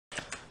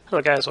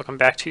Hello guys, welcome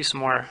back to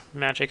some more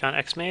Magic on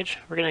XMage.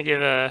 We're going to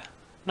give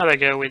another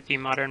go with the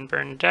Modern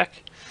Burn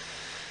deck.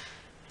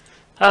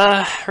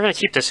 We're going to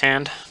keep this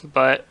hand,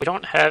 but we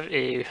don't have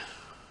a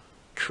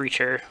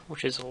creature,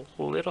 which is a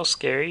little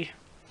scary.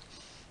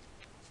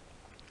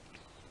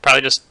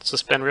 Probably just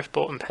suspend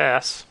Riftbolt and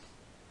pass.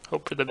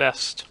 Hope for the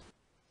best.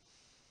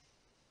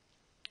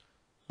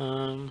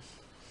 Yeah,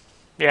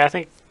 I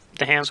think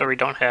the hands where we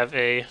don't have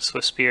a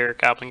Swift Spear or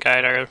Goblin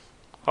Guide are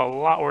a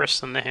lot worse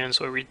than the hands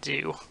where we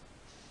do.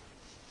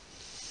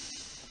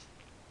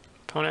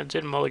 Opponent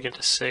did mulligan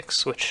to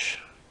 6, which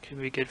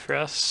could be good for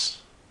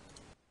us.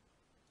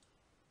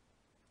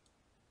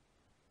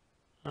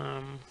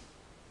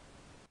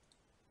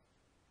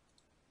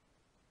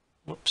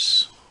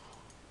 Whoops.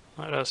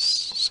 Let us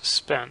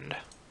suspend.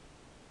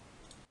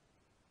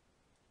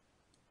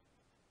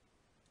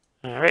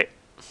 Alright.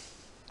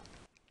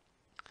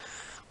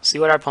 Let's see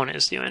what our opponent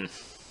is doing.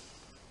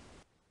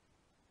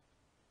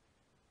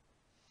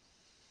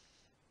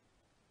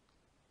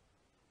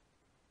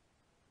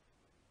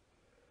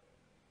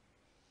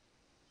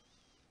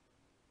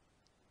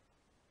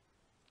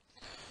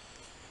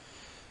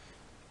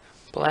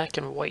 Black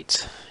and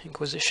white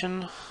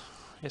Inquisition.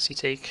 I guess you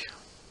take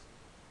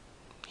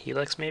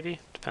Helix maybe?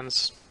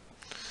 Depends.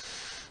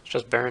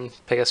 Just burn,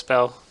 pick a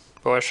spell.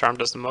 Boar Charm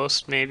does the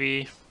most,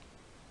 maybe.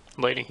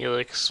 Lightning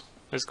Helix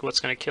is what's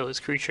going to kill his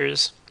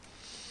creatures.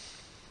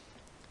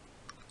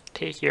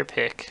 Take your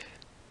pick.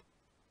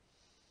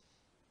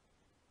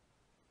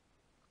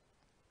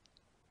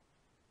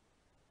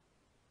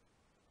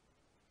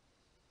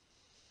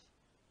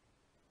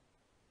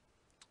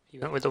 You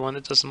went with the one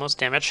that does the most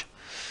damage.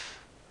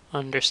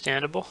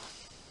 Understandable.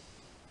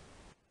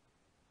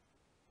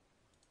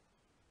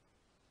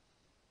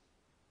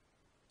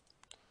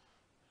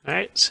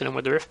 Alright, sit him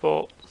with the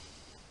Riftbolt.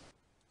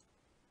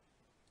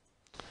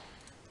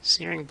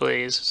 Searing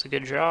Blaze is a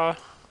good draw.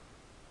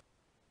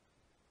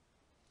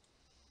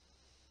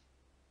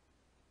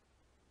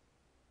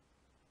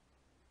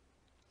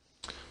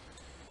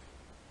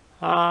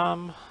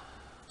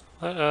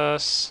 Let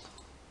us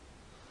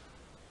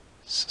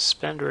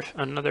suspend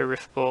another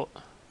Riftbolt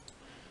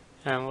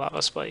and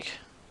Lava Spike.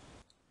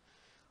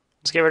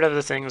 Let's get rid of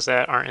the things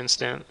that aren't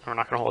instant. We're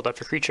not going to hold up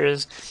for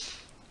creatures.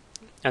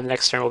 And the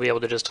next turn we'll be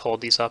able to just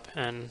hold these up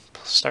and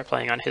start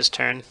playing on his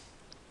turn.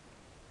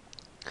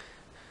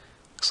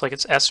 Looks like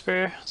it's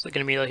Esper. Is it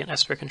going to be like an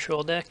Esper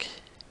control deck?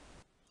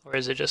 Or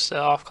is it just an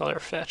off-color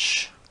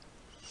fetch?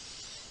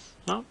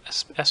 Oh,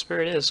 Esper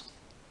it is.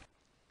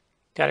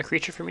 Got a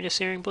creature for me to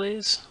Searing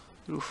Blaze?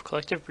 Oof,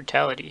 Collective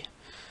Brutality.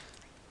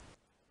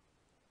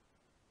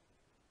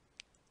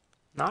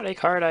 Not a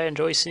card I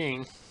enjoy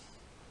seeing.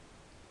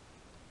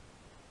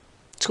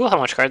 It's cool how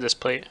much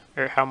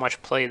how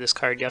much play this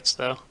card gets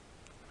though.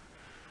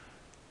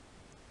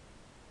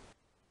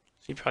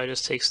 He probably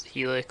just takes the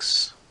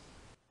Helix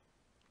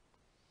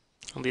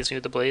and leaves me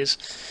with the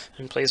Blaze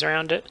and plays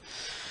around it.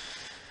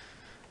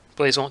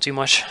 Blaze won't do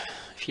much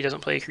if he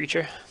doesn't play a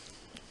creature.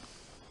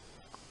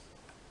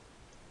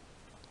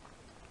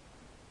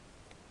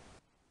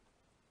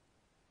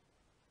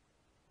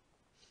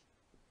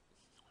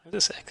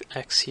 This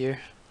X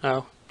here.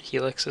 Oh,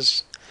 Helix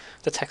is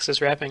the text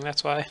is wrapping,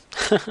 that's why.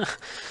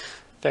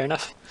 Fair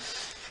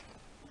enough.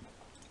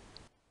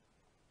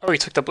 Oh, he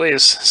took the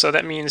Blaze, so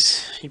that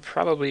means he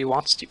probably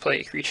wants to play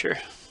a creature.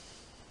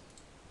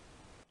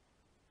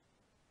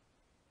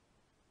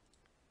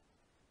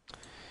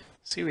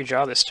 See, we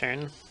draw this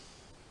turn.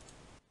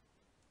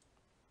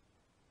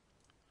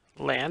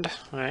 Land,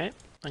 alright,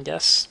 I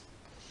guess.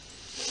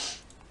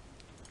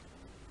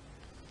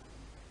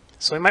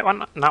 So we might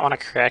not want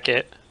to crack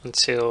it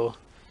until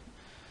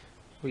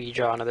we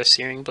draw another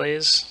Searing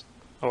Blaze,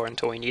 or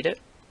until we need it.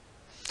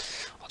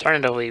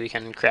 Alternatively, we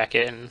can crack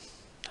it and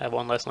have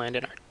one less land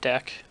in our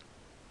deck.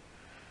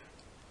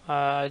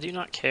 I do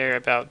not care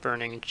about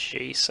burning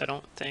Jace, I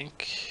don't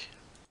think.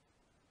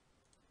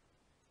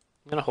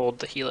 I'm going to hold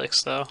the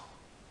Helix, though.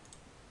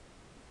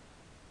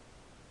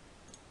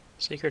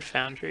 Sacred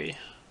Foundry.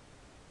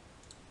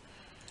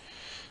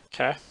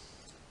 Okay.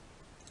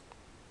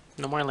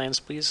 No more lands,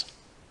 please.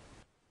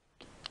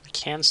 We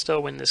can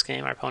still win this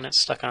game. Our opponent's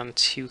stuck on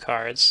 2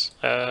 cards,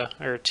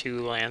 or 2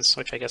 lands,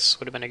 which I guess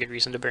would have been a good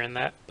reason to burn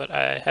that, but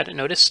I hadn't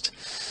noticed.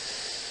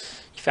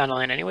 He found a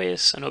land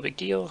anyways, so no big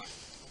deal.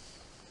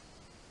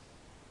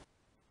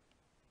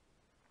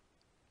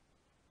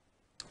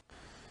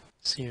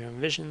 Serum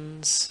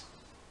Visions.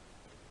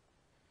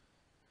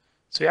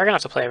 So we are going to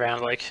have to play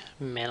around like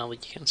Mana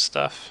Leak and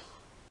stuff.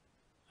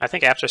 I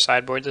think after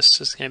sideboard this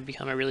is going to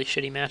become a really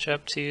shitty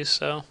matchup too,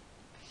 so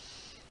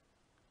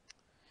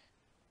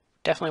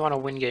definitely want to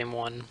win game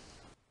 1.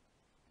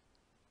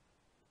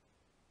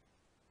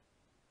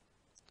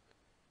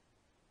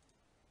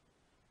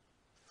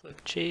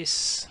 Flip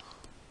Chase.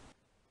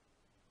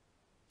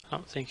 I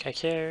don't think I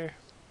care.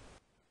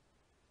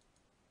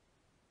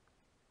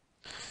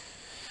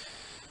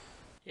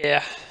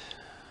 Yeah.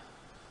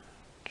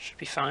 Should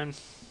be fine.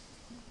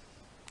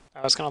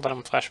 I was gonna let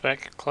him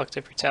flashback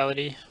Collective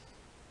Brutality.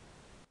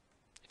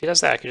 he does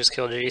that, I could just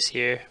kill Jace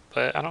here,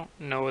 but I don't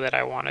know that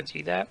I want to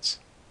do that.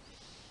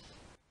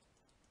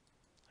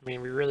 I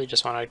mean, we really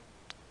just want to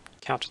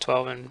count to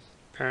 12 and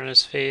burn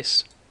his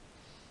face.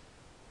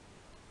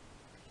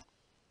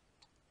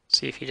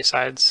 See if he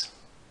decides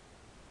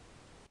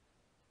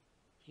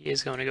he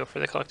is going to go for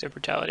the collective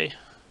brutality.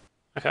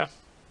 Okay.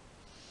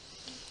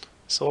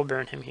 So we'll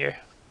burn him here.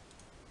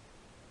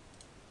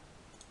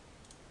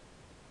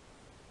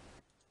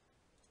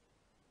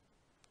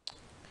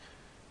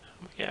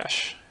 Oh my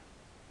gosh.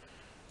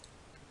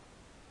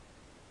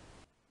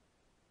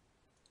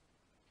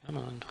 Come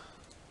on.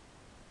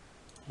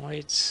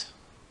 White.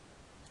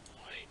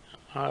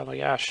 Oh my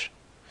gosh.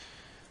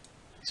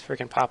 These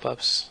freaking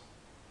pop-ups.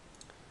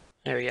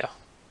 There we go.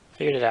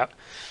 Figured it out.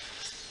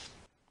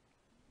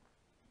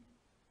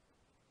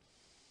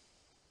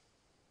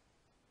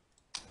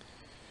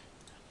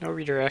 No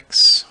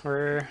redirects.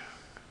 We're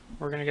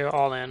gonna go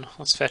all in.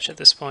 Let's fetch at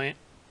this point.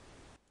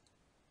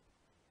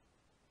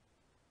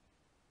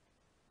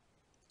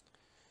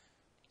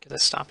 Get the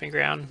stomping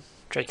ground.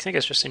 Drake, I think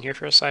it's just in here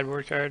for a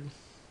sideboard card.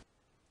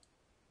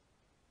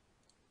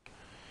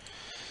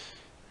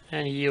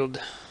 And yield.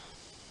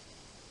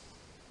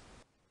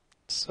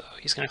 So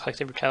he's going to collect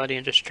the brutality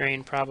and just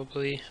drain,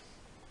 probably.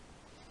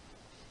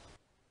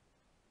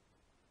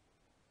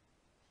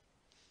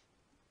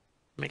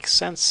 Makes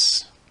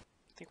sense.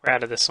 I think we're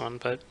out of this one,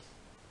 but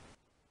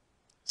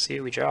let's see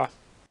what we draw.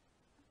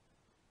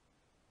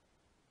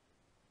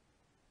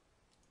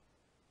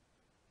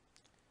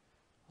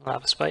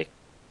 Lava Spike?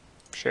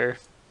 Sure.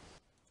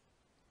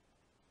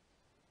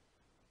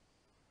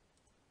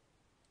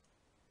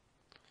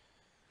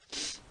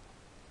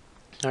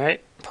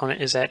 Alright,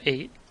 opponent is at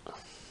 8.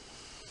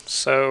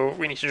 So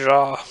we need to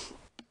draw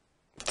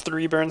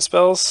 3 burn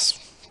spells.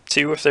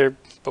 2 if they're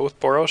both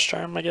Boros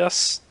Charm, I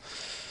guess.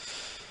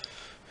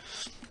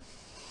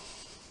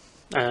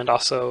 And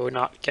also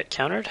not get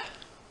countered,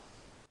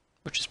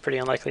 which is pretty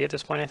unlikely at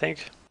this point, I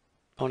think.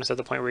 Opponent's at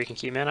the point where he can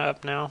keep mana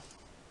up now.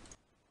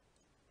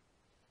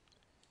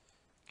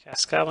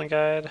 Cast Goblin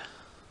Guide. I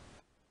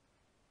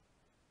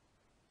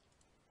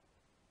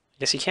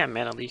guess he can't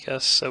mana leak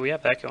us, so we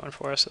have that going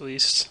for us at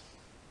least.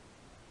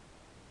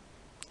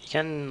 He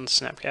can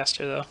Snapcaster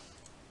though.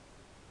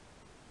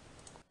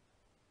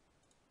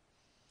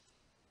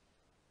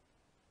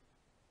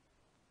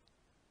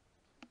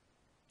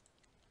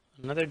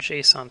 Another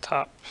Jace on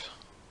top.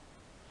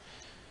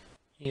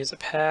 Use a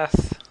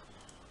path.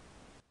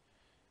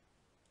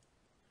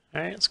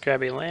 Alright, let's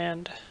grab a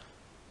land.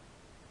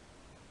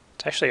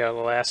 It's actually our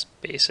last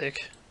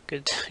basic.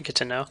 Good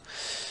to know.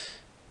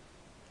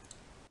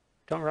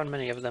 Don't run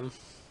many of them.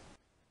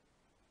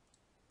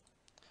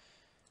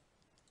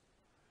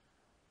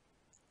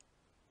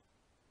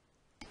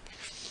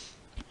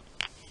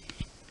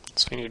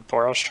 So we need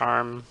Boros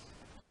Charm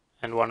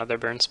and one other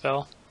burn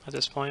spell at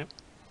this point.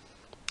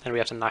 And we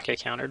have to not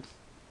get countered.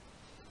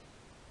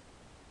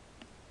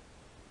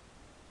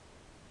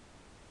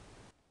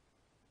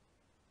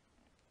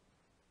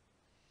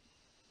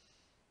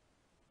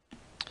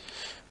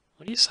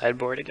 What do you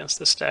sideboard against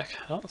this deck?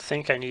 I don't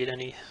think I need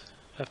any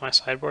of my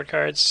sideboard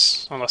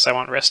cards, unless I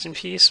want Rest in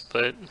Peace,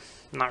 but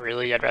not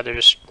really. I'd rather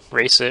just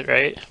race it,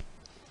 right?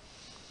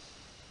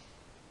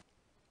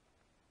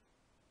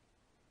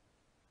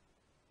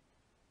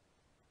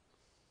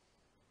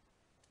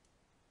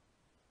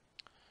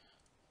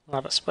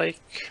 Lava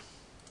Spike.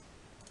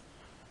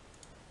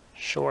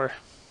 Sure.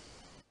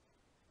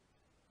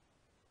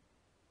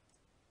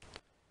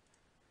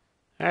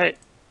 Alright.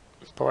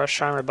 Boros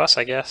Charm or Bus,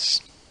 I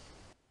guess.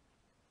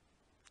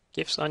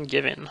 Gifts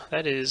ungiven.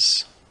 That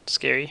is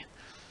scary.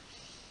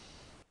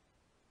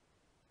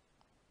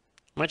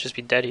 Might just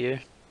be dead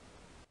here.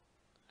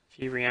 If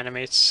he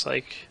reanimates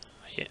like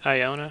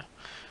Iona.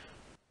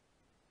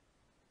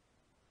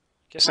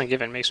 Gifts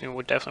ungiven makes me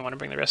would definitely want to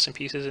bring the Rest in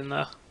Pieces in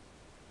though.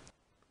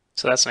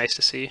 So that's nice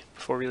to see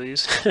before we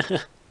lose.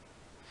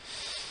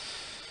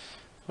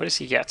 What does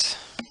he get?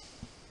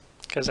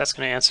 Because that's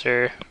going to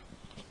answer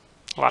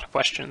a lot of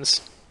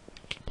questions.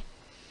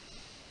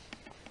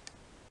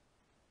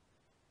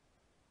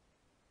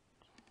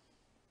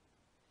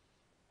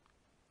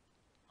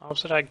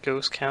 Opposite I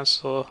Ghost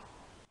Cancel,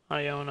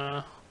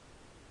 Iona.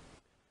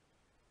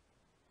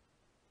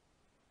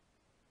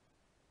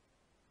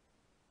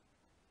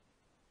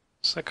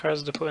 Select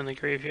cards to put in the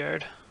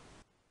graveyard.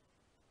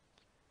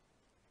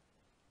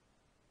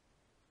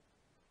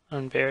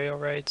 Unburial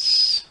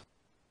Rites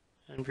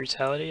and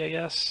Brutality, I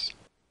guess.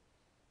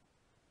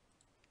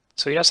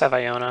 So he does have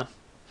Iona,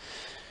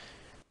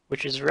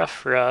 which is rough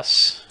for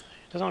us.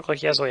 It doesn't look like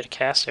he has a way to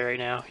cast it right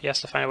now. He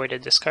has to find a way to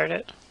discard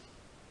it.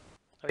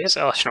 Oh, he has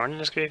Elish Norn in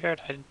his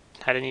graveyard?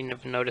 I didn't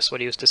even notice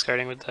what he was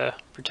discarding with the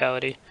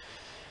Brutality.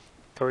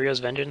 Korio's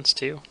Vengeance,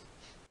 too.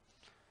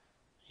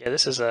 Yeah,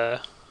 this is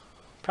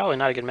probably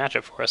not a good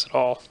matchup for us at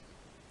all.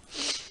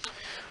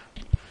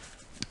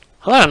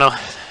 Well, I don't know.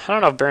 I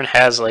don't know if Burn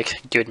has,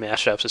 like, good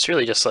matchups. It's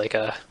really just like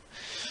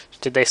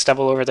did they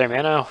stumble over their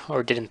mana,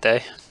 or didn't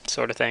they?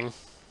 Sort of thing.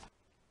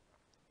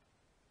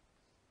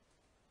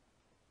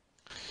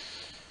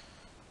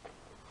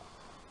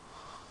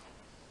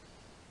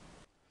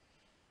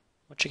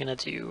 What you gonna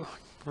do?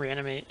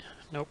 Reanimate?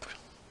 Nope.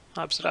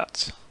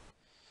 Obsidots.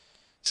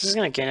 This is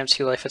gonna gain him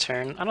 2 life a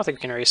turn. I don't think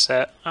we can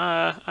reset.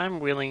 I'm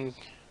willing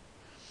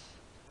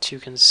to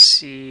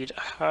concede.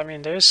 I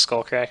mean, there's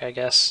Skullcrack, I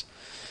guess.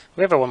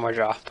 We have a 1 more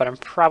draw, but I'm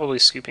probably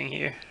scooping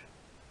here.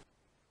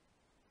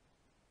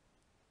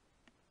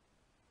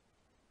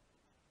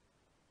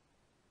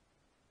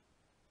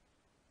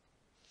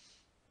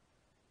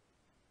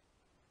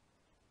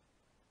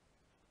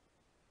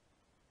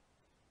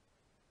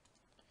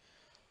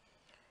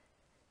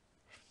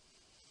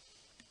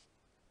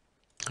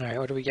 Alright,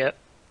 what do we get?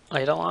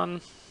 Eidolon?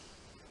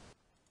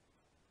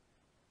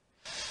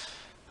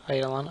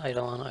 Eidolon,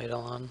 Eidolon,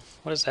 Eidolon.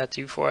 What does that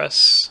do for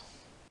us?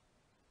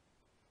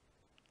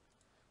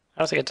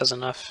 I don't think it does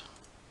enough.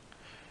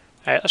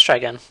 Alright, let's try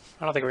again.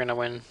 I don't think we're going to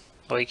win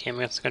the late game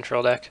against the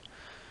control deck.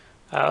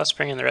 Let's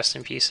bring in the rest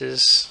in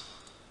pieces.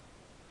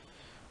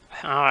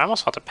 Oh, I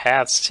almost want the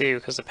paths too,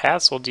 because the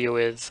paths will deal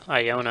with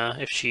Iona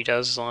if she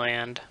does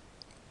land.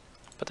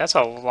 But that's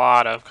a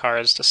lot of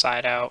cards to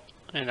side out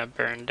in a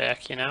burn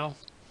deck, you know?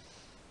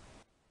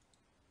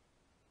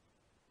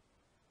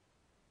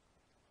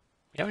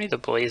 We don't need the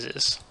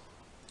blazes.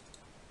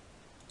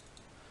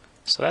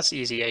 So that's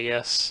easy, I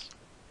guess.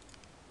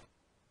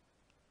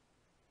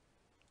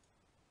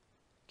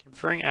 Can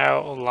bring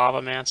out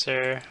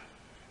Lavamancer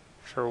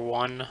for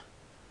 1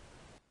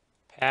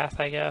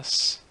 path, I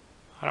guess.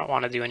 I don't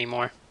want to do any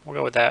more. We'll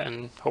go with that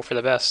and hope for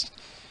the best.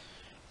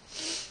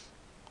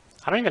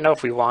 I don't even know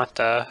if we want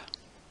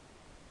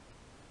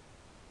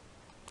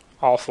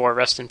all 4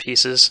 rest in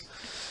pieces,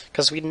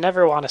 because we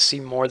never want to see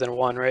more than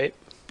 1, right?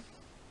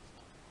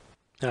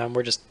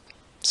 We're just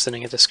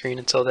sitting at the screen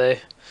until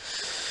the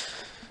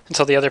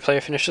other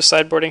player finishes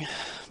sideboarding,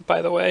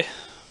 by the way.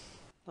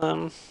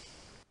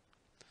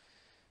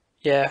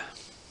 Yeah.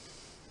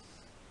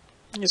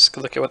 Just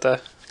look at what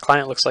the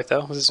client looks like,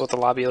 though. This is what the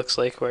lobby looks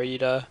like, where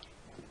you'd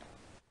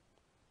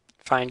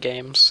find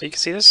games. So you can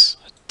see this,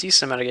 a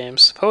decent amount of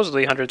games.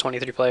 Supposedly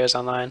 123 players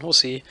online. We'll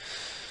see.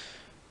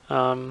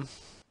 Some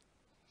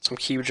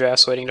cube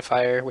drafts waiting to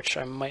fire, which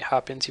I might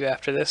hop into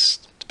after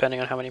this, depending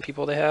on how many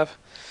people they have.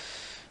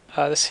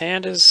 This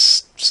hand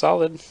is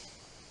solid.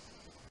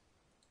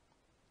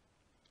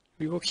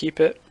 We will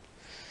keep it.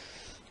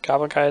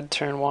 Goblin Guide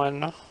turn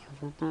 1.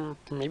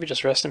 Maybe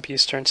just Rest in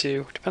Peace turn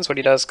 2. Depends what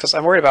he does, because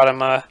I'm worried about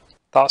him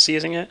Thought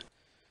Seizing it.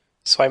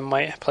 So I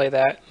might play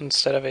that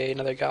instead of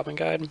another Goblin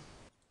Guide.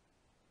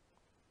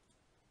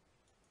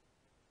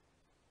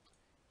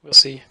 We'll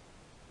see.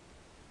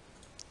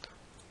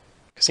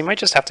 Because he might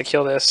just have to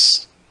kill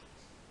this.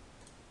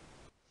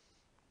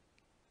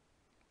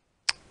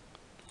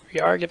 We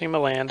are giving him a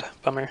land.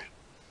 Bummer.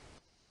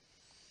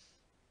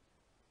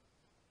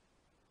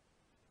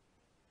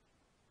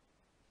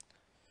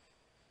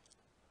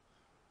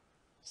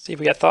 See if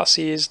we get Thought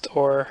Seized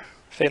or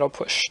Fatal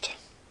Pushed.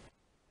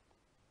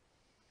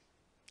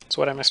 That's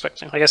what I'm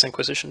expecting. I guess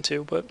Inquisition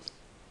too, but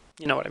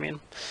you know what I mean.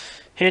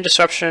 Hand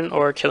Disruption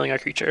or killing our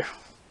creature.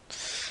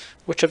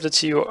 Which of the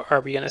two are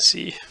we going to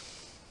see?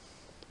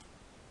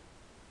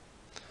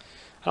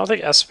 I don't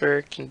think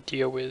Esper can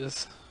deal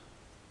with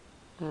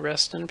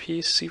Rest in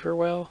Peace super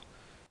well.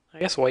 I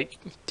guess White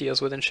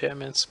deals with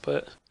enchantments,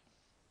 but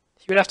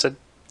he would have to...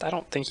 I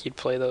don't think he'd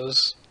play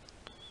those.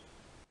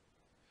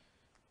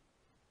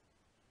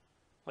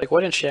 Like,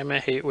 what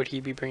enchantment hate would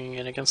he be bringing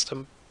in against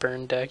a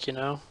burn deck, you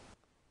know?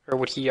 Or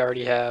would he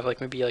already have,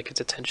 like, maybe like a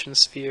Detention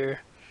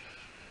Sphere?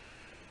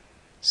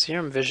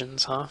 Serum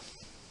Visions, huh?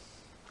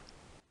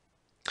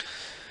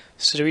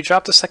 So do we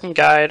drop the second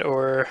guide,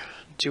 or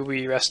do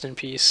we Rest in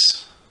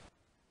Peace?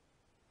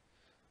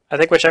 I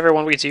think whichever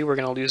one we do, we're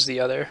going to lose the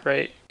other,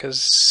 right?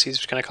 Because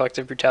he's going to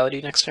Collective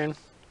Brutality next turn.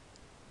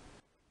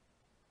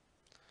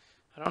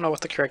 I don't know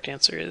what the correct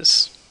answer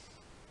is.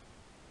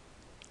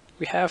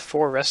 We have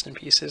 4 Rest in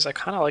Pieces. I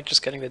kind of like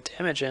just getting the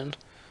damage in.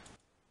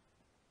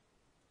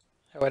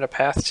 I had a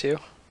path too.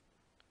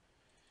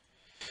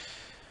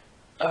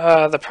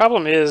 The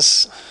problem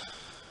is,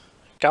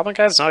 Goblin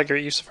Guide's not a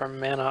great use of our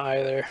mana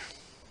either.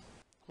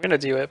 I'm gonna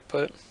do it,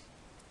 but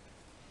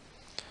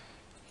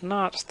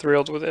not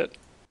thrilled with it.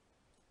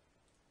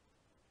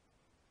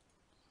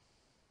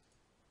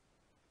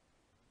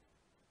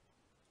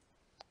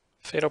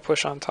 Fatal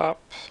Push on top.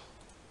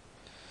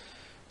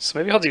 So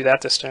maybe I'll do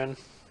that this turn.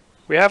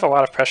 We have a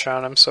lot of pressure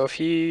on him, so if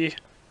he...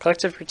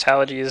 Collective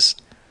Brutality is...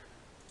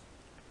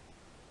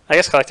 I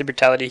guess Collective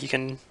Brutality, he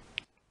can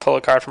pull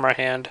a card from our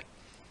hand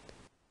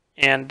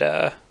and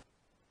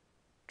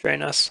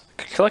drain us.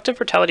 Could Collective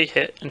Brutality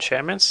hit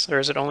enchantments, or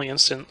is it only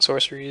instant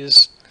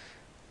sorceries?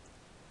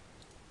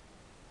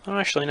 I don't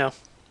actually know.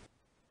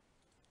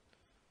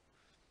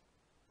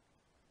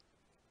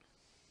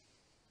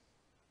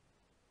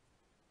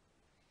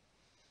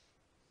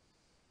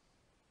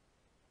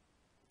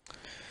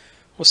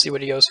 We'll see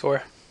what he goes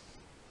for.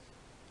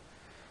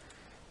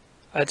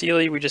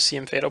 Ideally, we just see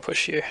him Fatal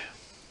Push here.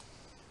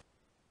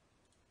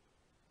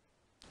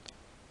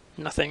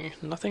 Nothing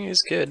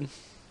is good.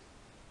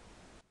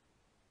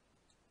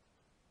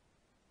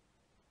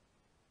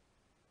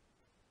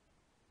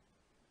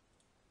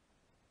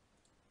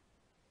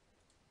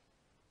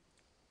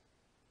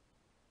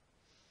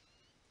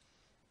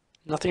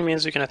 Nothing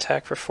means we can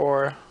attack for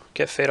 4,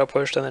 get Fatal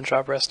Pushed, and then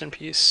drop Rest in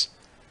Peace.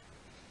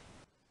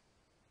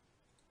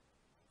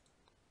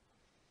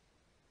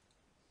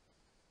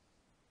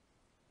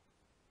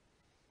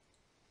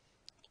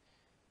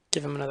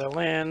 Give him another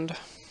land.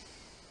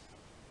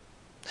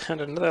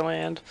 And another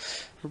land.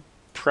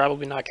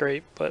 Probably not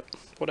great, but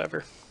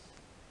whatever.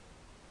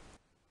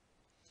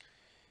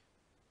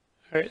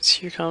 Alright,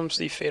 so here comes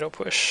the Fatal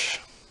Push.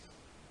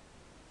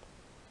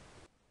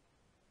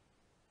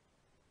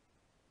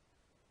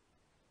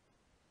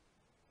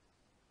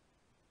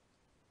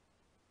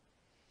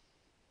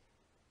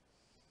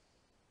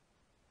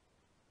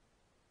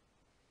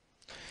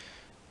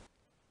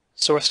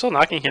 So we're still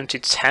knocking him to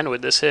 10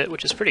 with this hit,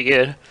 which is pretty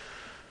good.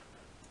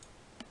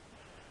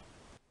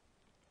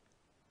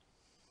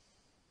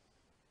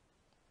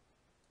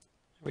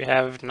 We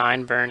have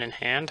 9 burn in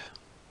hand.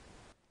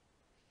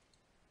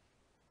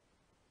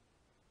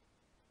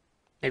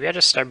 Maybe I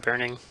just start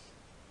burning.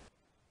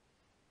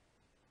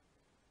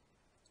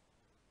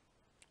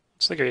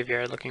 What's the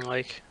graveyard looking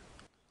like?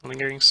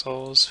 Lingering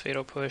Souls,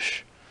 Fatal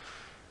Push.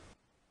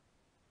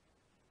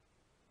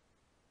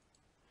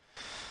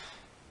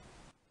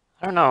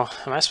 I don't know.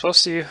 Am I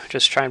supposed to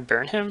just try and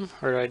burn him,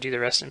 or do I do the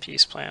Rest in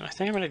Peace plan? I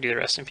think I'm going to do the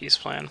Rest in Peace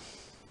plan.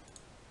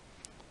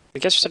 I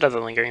guess we should have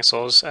the Lingering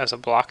Souls as a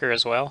blocker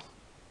as well.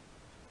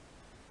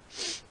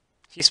 If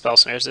he spell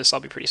snares this, I'll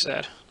be pretty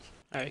sad.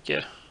 Alright,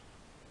 good.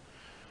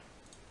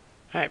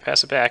 Alright,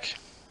 pass it back.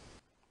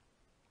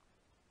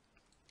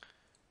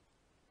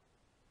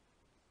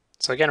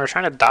 So again, we're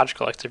trying to dodge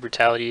Collective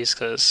Brutalities,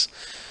 because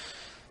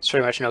there's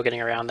pretty much no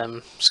getting around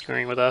them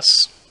screwing with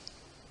us.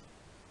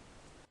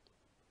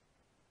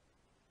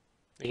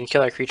 We can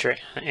kill our creature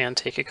and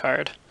take a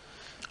card.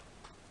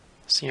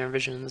 Seer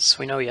Visions.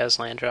 We know he has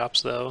land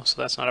drops though, so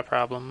that's not a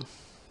problem.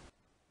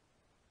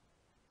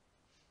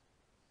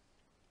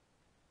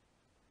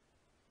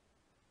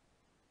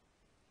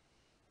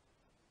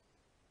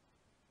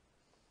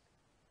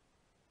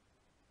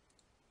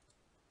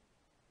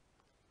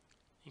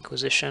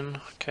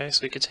 Inquisition. Okay,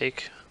 so we could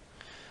take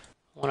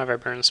one of our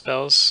burn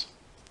spells,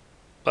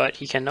 but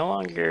he can no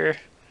longer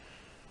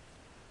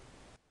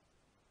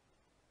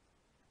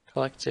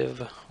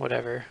collective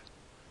whatever.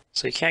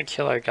 So he can't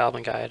kill our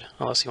Goblin Guide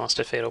unless he wants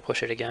to Fatal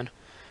Push it again.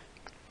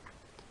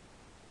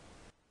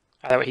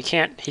 Either way, he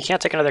can't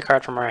take another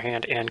card from our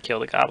hand and kill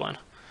the Goblin.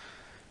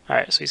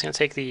 Alright, so he's gonna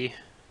take the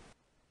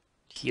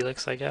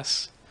Helix, I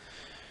guess.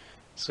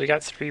 So we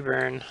got 3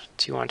 burn,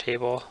 2 on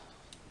table.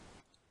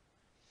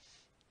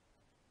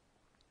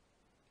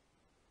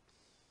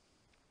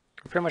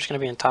 We're pretty much going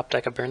to be in top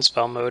deck of burn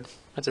spell mode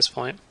at this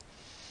point.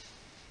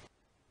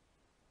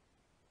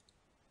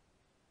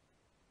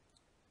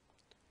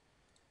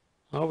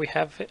 Oh, we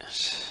have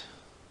it.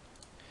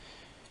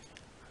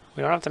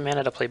 We don't have the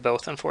mana to play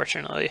both,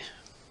 unfortunately.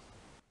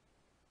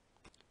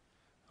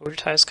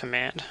 Overtize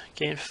Command.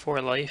 Gain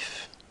 4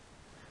 life.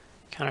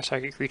 Counter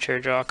target creature,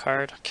 draw a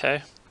card.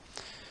 Okay.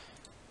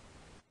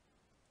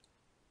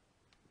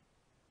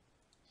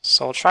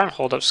 So I'll try and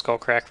hold up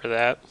Skullcrack for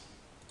that.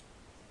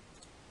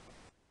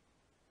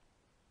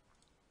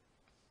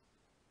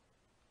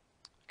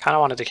 Kind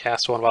of wanted to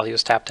cast one while he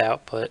was tapped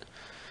out, but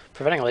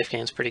preventing life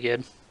gain is pretty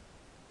good.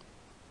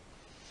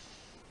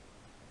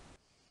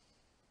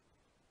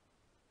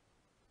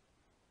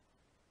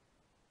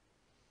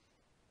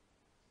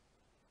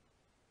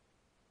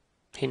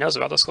 He knows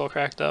about the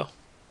Skullcrack though.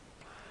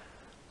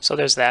 So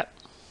there's that.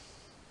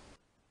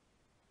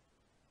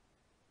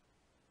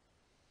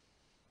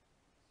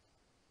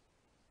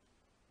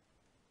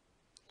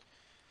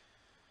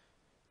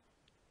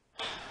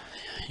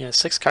 He has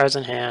 6 cards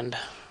in hand.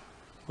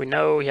 We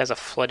know he has a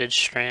Flooded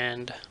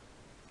Strand.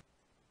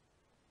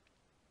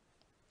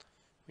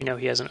 We know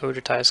he has an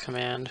Odortize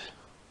Command.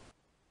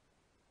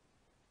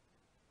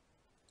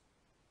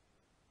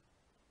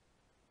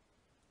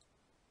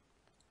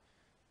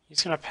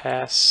 He's gonna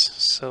pass,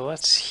 so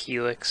let's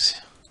Helix.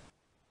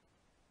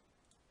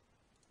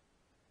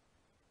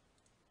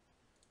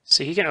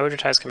 So he can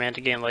Odortize Command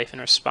to gain life in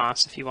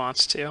response if he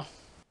wants to.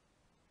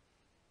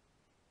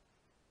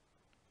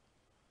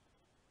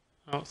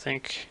 I don't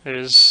think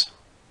there's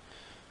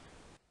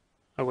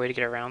a way to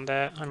get around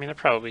that. I mean, there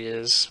probably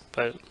is,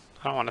 but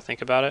I don't want to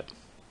think about it.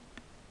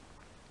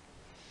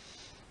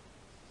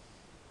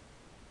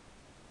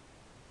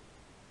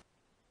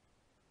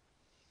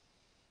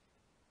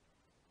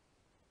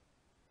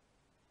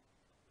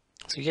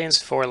 So he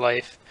gains 4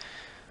 life.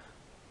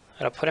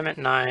 That'll put him at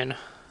 9.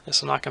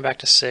 This will knock him back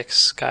to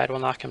 6. Guide will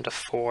knock him to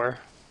 4.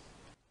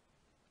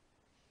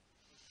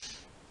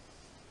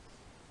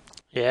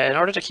 Yeah, in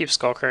order to keep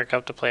Skullcrack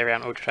up to play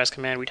around Odortize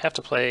Command, we'd have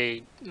to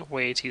play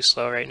way too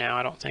slow right now.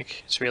 I don't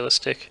think it's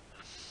realistic.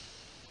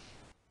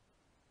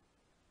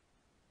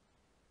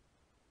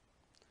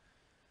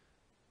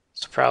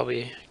 So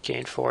probably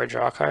gain 4,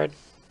 draw a card.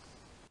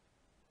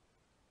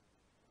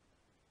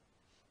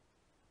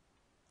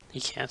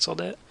 He canceled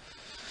it.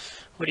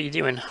 What are you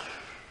doing? You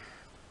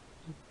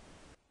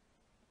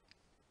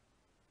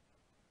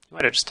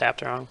might have just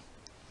tapped wrong.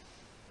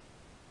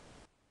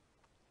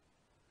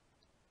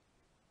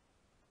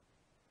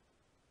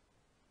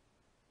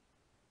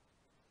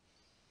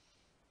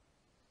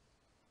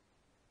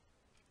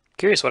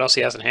 Curious what else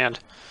he has in hand.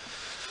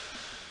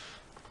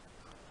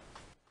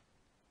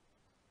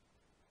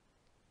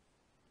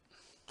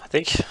 I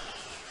think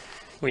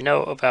we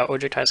know about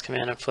Ojutai's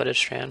Command and Flooded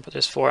Strand, but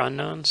there's 4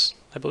 unknowns,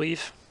 I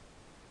believe.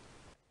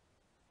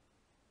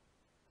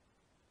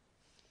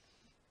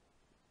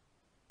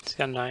 He's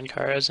got 9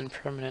 cards in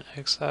permanent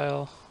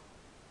exile.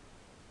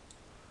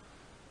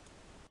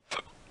 Oh,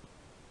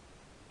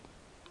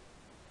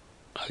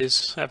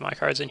 these have my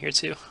cards in here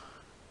too.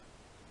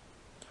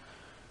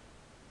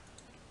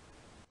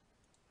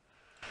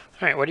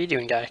 Alright, what are you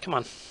doing, guy? Come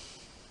on.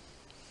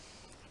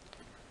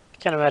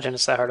 Can't imagine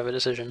it's that hard of a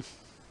decision.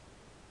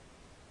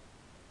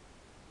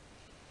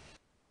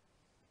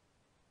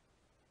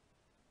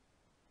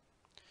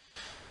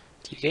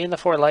 Do you gain the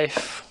 4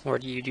 life, or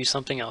do you do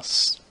something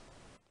else?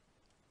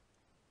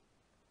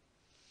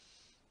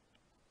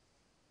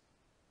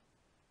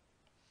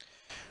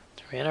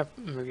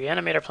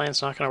 Reanimator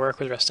plan's not going to work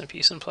with Rest in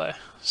Peace in play,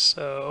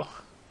 so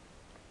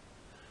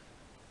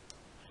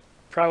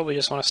probably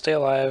just want to stay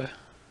alive,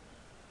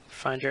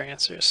 find your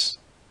answers.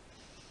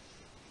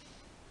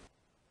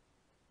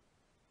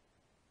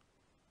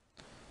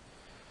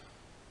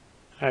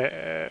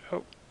 Alright,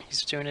 oh,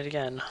 he's doing it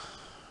again.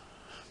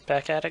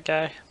 Back at it,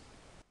 guy.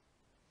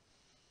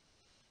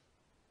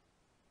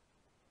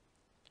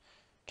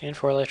 Gain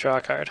 4 life, draw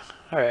a card.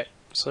 Alright,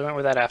 so we went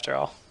with that after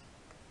all.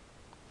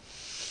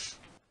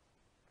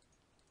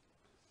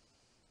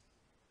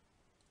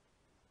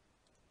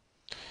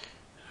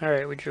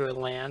 Alright, we drew a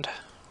land.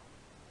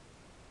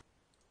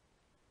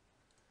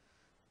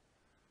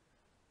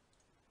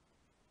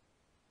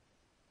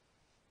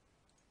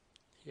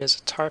 He has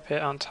a tar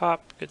pit on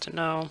top, good to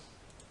know.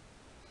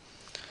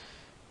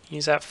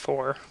 He's at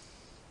 4.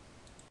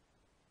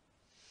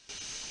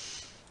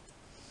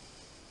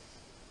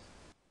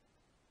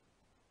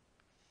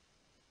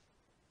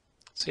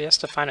 So he has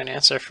to find an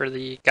answer for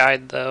the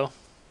guide, though.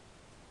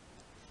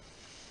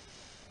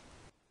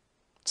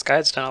 This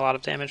guide's done a lot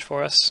of damage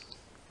for us.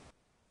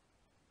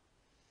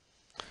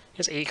 He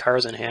has 8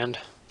 cards in hand.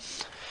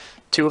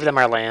 2 of them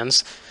are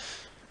lands.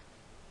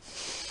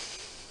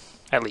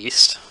 At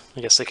least.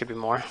 I guess there could be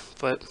more,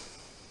 but...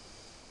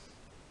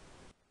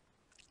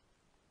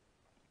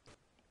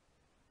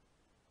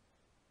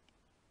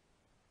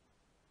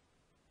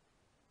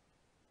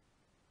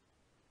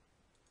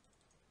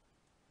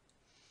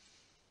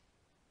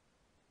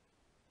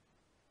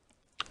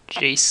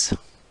 Jace.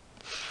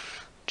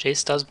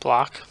 Jace does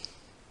block.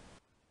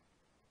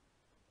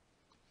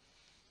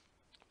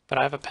 But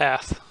I have a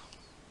path.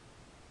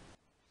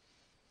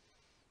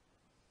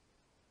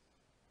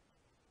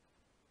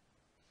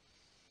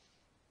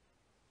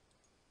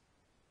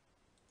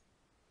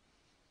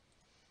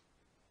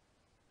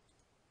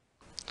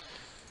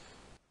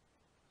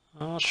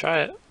 I'll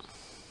try it.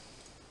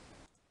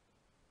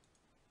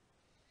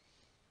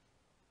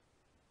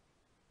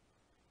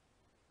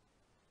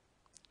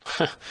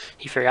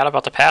 He forgot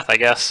about the path, I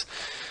guess.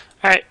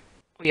 Alright,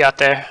 we got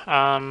there.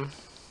 I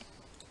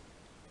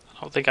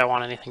don't think I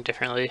want anything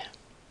differently.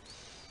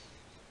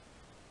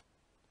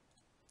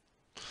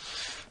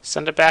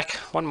 Send it back.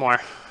 One more.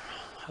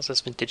 How's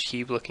this Vintage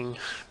Cube looking?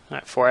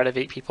 Alright, 4 out of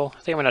 8 people. I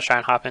think I'm going to try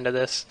and hop into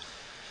this.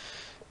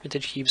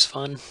 Vintage Cube's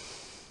fun.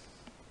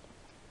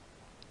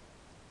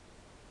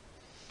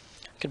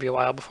 Could be a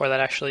while before that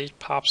actually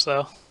pops,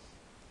 though.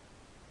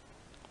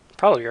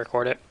 Probably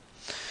record it.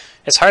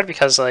 It's hard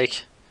because,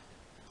 like,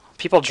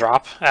 people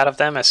drop out of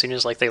them as soon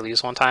as, like, they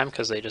lose one time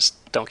because they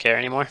just don't care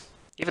anymore.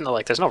 Even though,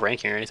 like, there's no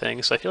ranking or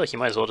anything, so I feel like you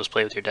might as well just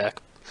play with your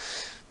deck.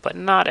 But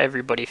not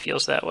everybody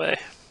feels that way.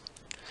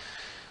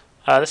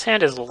 This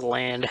hand is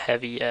land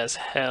heavy as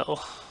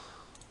hell.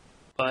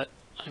 But,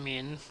 I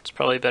mean, it's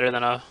probably better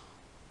than a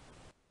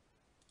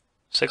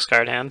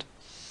 6-card hand.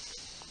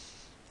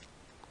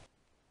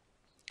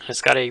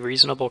 It's got a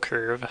reasonable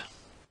curve.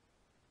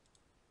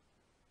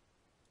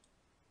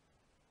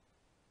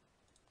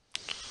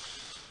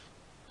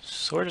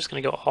 So we're just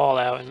going to go all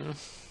out and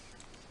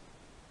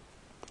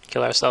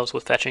kill ourselves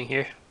with fetching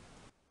here.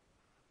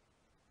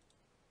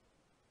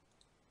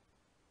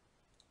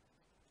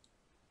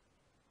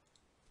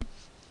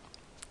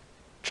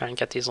 Try and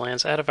get these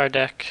lands out of our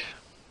deck.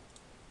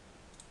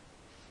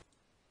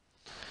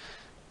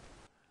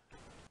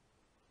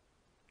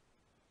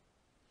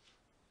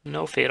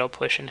 No fatal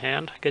push in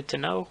hand, good to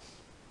know.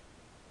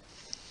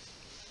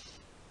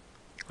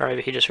 Or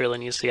maybe he just really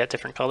needs to get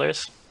different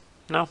colors.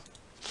 No.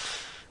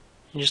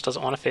 He just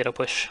doesn't want a fatal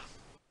push.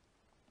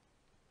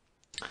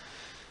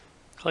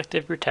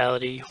 Collective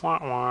Brutality, wah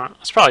wah.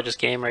 It's probably just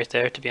game right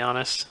there, to be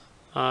honest.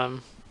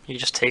 He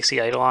just takes the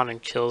Eidolon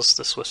and kills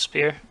the Swift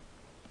Spear.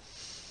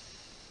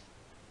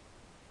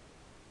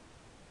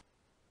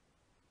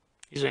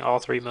 Using all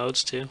 3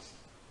 modes, too.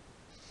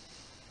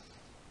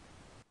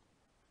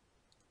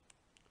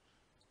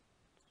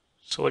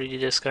 So what did you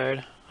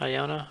discard?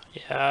 Iona?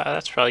 Yeah,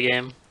 that's probably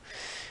game.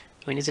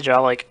 We need to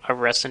draw like a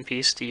Rest in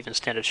Peace to even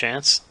stand a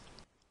chance.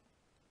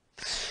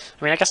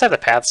 I mean, I guess I have the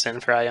paths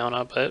in for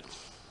Iona, but...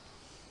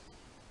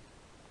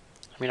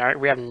 I mean,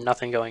 we have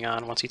nothing going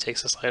on once he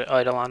takes this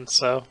Eidolon,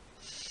 so...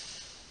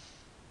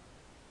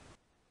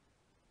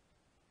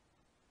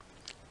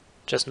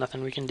 Just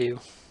nothing we can do.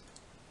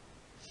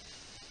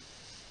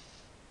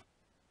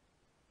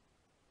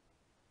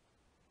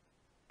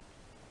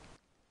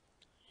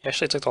 He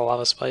actually took the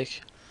lava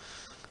spike.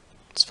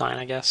 It's fine,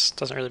 I guess.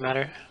 Doesn't really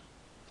matter.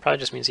 Probably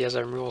just means he has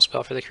a removal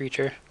spell for the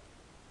creature.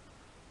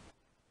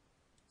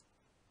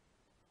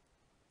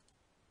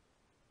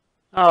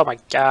 Oh my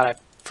god,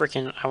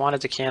 I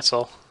wanted to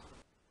cancel.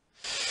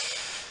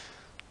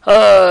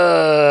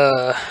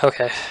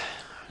 Okay.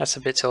 That's a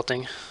bit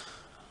tilting.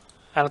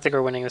 I don't think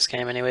we're winning this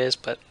game anyways,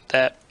 but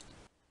that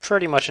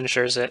pretty much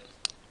ensures it.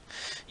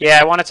 Yeah,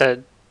 I wanted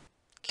to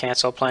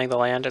cancel playing the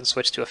land and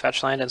switch to a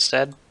fetch land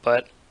instead,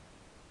 but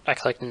I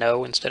clicked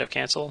no instead of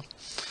cancel.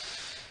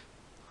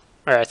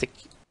 Or I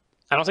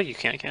don't think you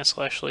can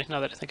cancel actually, now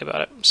that I think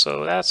about it.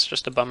 So that's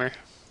just a bummer.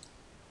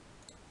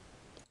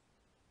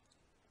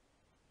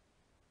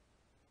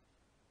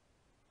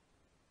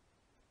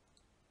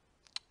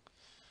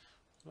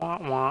 Wah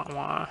wah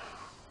wah.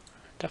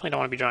 Definitely don't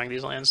want to be drawing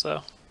these lands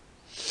though.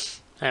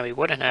 And we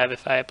wouldn't have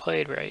if I had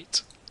played right.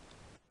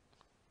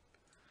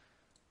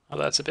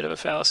 Although that's a bit of a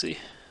fallacy.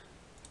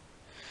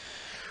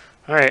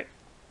 Alright.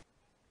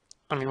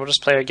 I mean, we'll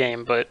just play our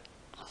game, but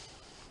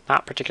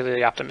not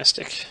particularly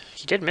optimistic.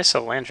 He did miss a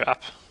land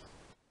drop.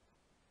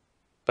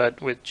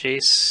 But with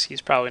Jace,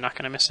 he's probably not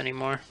going to miss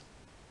anymore.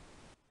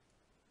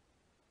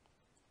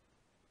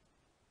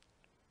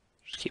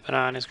 Just keep an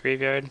eye on his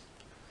graveyard.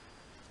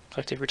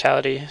 Collective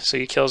Brutality, so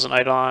he kills an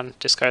Eidolon,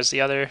 discards the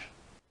other.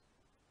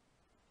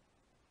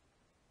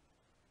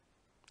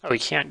 Oh, he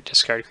can't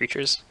discard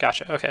creatures.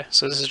 Gotcha, okay.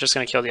 So this is just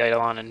going to kill the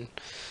Eidolon and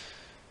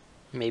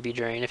maybe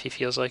drain if he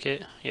feels like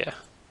it. Yeah.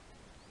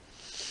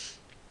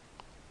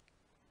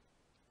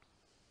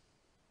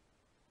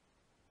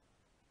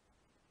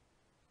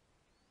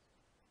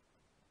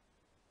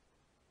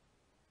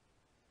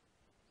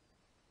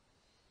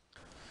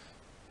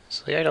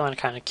 So the Eidolon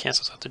kind of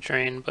cancels out the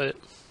drain, but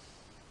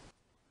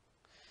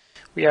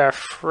we are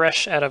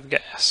fresh out of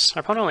gas. Our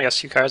opponent only has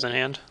 2 cards in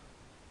hand.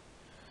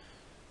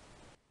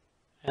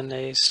 And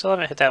they still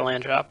haven't hit that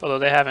land drop, although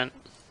they haven't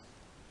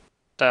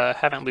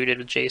looted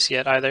with Jace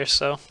yet either,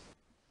 so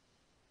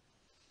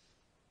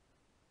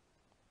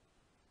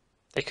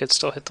they could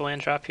still hit the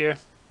land drop here.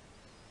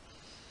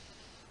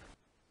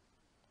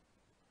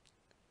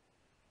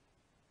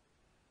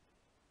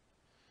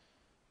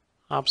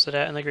 Opposite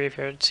that in the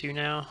graveyard 2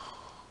 now.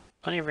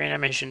 Plenty of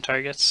reanimation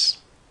targets.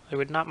 I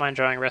would not mind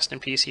drawing Rest in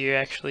Peace here,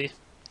 actually.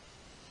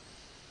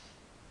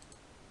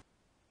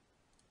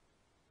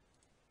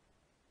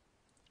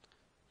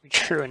 We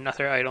drew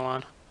another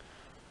Eidolon.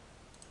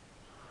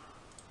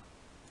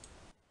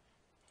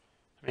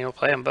 I mean, we'll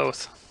play them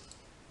both.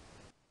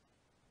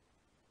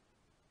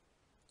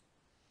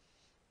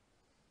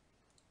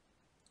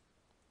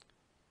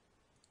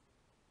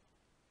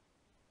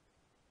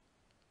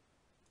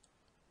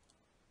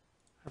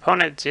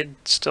 Opponent did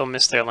still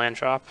miss their land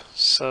drop,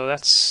 so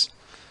that's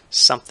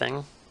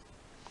something.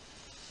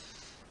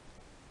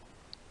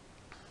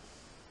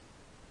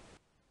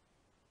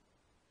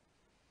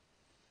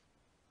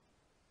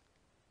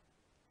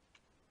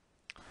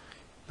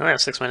 We only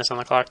have 6 minutes on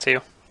the clock, too.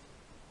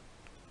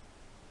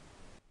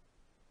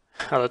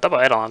 Oh, the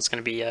double Eidolon's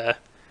going to be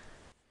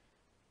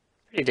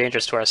pretty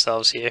dangerous to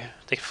ourselves here.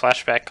 They can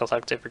flashback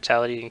Collective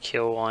Brutality and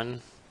kill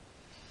one.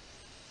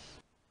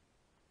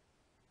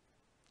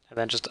 And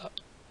then just,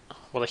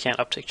 well, they can't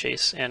uptick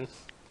Chase and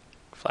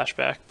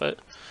flashback, but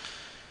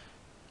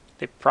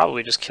they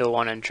probably just kill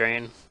one and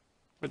drain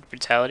with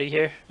Brutality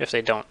here if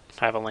they don't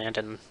have a land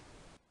and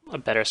a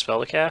better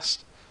spell to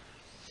cast.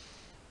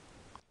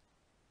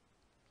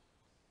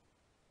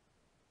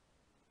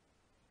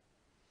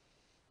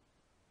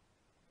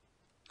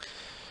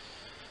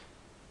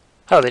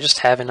 Oh, they just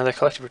have another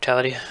Collective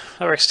Brutality.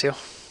 That works too.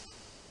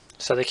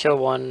 So they kill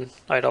one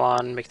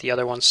Eidolon, make the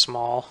other one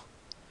small,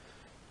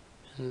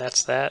 and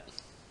that's that.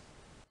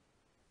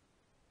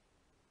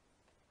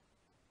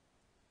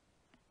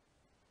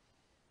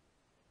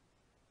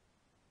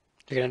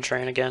 They're going to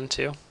drain again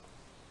too.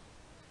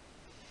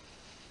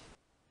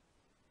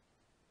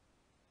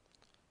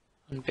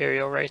 And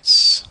Burial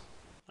Rites.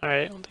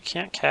 Alright, well, they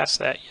can't cast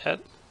that yet.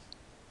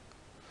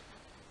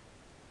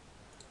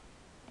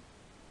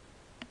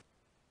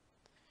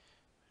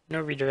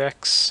 No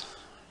redirects.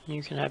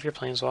 You can have your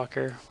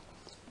Planeswalker.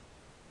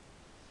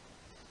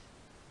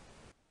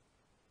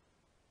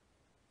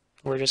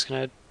 We're just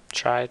gonna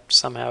try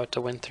somehow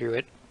to win through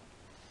it.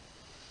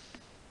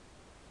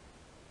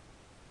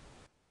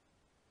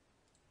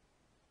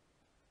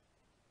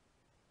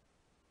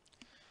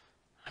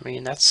 I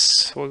mean,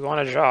 that's what we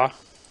want to draw.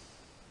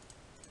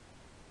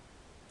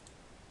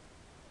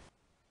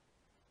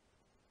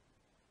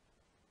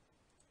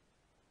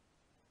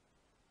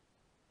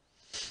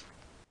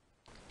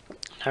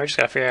 Now we just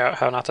gotta figure out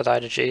how not to die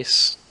to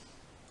Jace.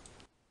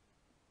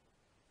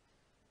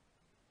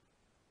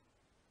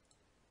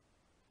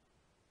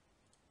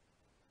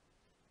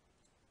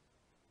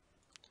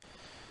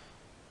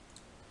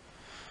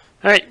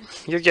 Alright,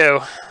 your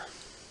go.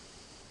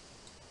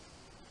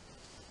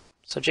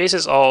 So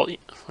Jace's ult,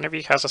 whenever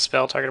you cast a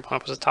spell, target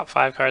opponent puts the top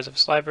 5 cards of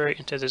his library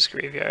into this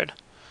graveyard.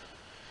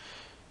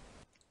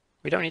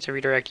 We don't need to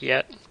redirect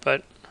yet,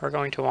 but we're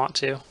going to want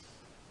to.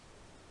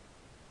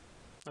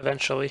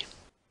 Eventually.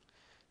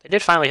 They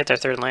did finally hit their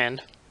 3rd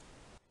land.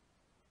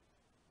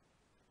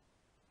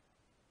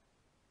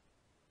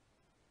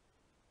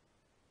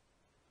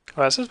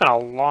 Well, this has been a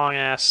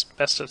long-ass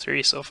best of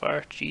 3 so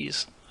far.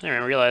 Jeez. I didn't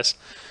even realize.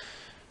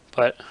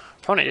 But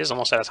opponent is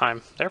almost out of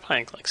time. They're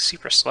playing like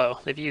super slow.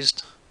 They've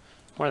used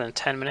more than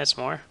 10 minutes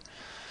more.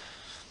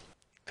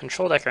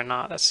 Control deck or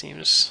not, that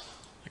seems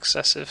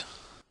excessive.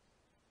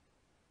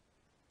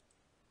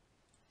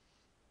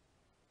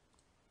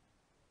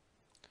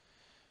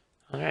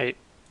 Alright.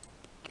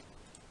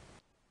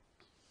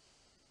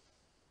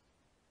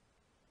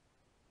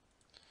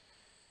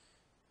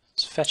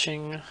 It's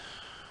fetching.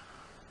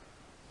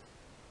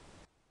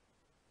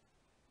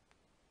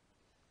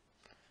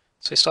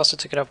 So he still has to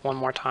tick it up one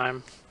more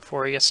time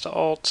before he gets to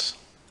ult.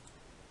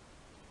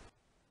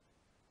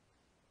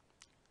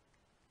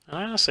 And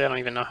honestly, I don't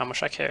even know how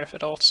much I care if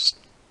it ults.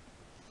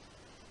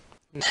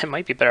 It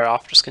might be better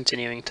off just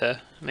continuing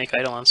to make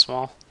Eidolon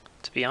small,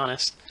 to be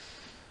honest.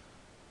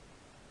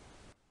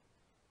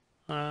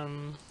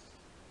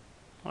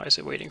 Why is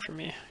it waiting for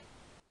me?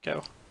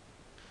 Go.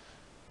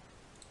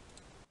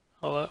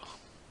 Hello.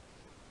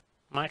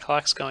 My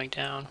clock's going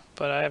down,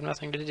 but I have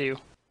nothing to do.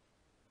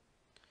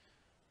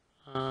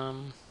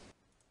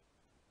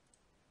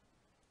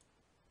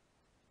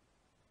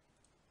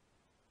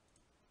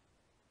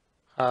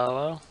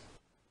 Hello?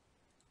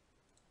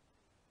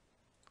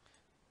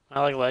 Am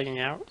I like lagging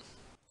out?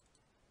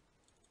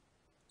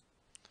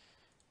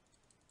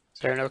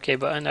 Is there an OK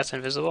button that's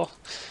invisible?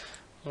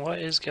 What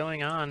is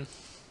going on?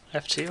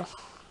 F2?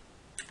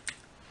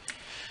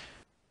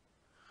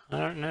 I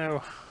don't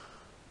know.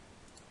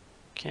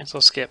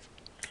 Cancel skip.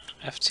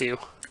 F2.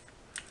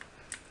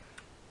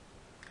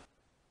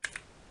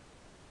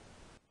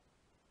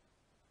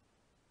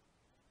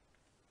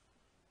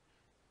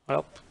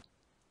 Well.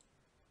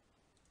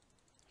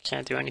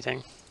 Can't do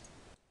anything.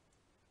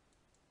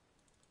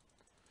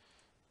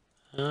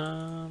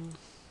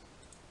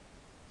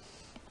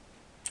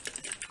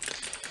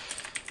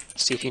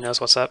 See if he knows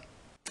what's up.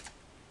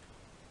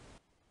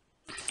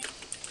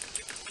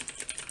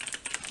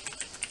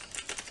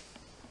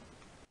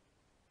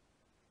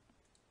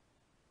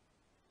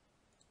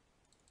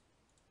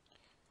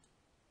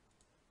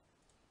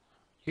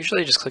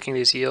 Usually just clicking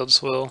these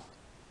yields will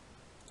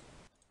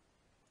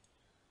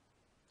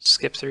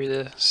skip through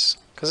this,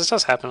 because this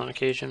does happen on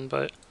occasion,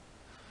 but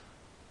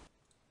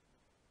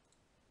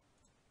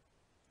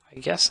I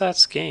guess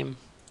that's game.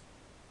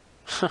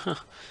 I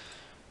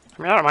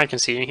mean, I don't mind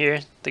conceding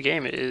here. The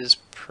game is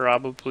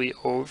probably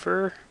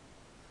over.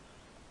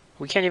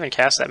 We can't even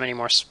cast that many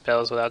more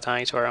spells without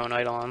dying to our own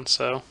Eidolon,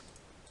 so...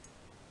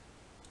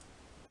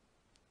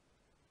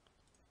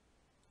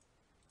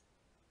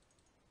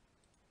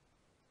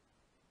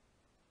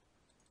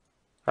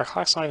 Our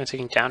clock's not even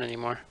ticking down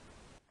anymore.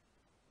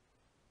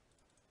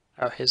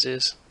 Oh, his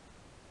is.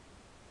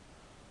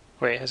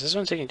 Wait, has this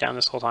been ticking down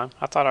this whole time?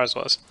 I thought ours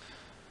was.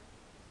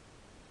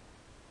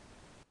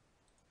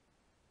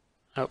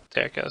 Oh,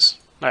 there it goes.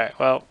 Alright,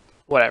 well,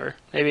 whatever.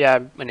 Maybe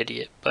I'm an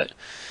idiot, but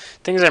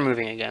things are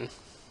moving again.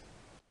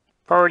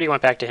 Priority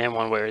went back to him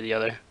one way or the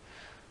other.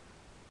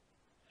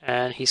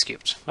 And he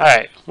scooped.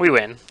 Alright, we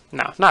win.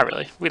 No, not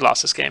really. We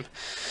lost this game.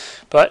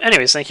 But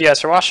anyways, thank you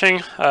guys for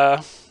watching.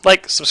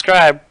 Like,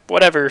 subscribe,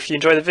 whatever. If you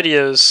enjoy the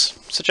videos,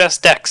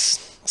 suggest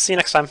decks. I'll see you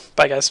next time.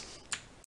 Bye, guys.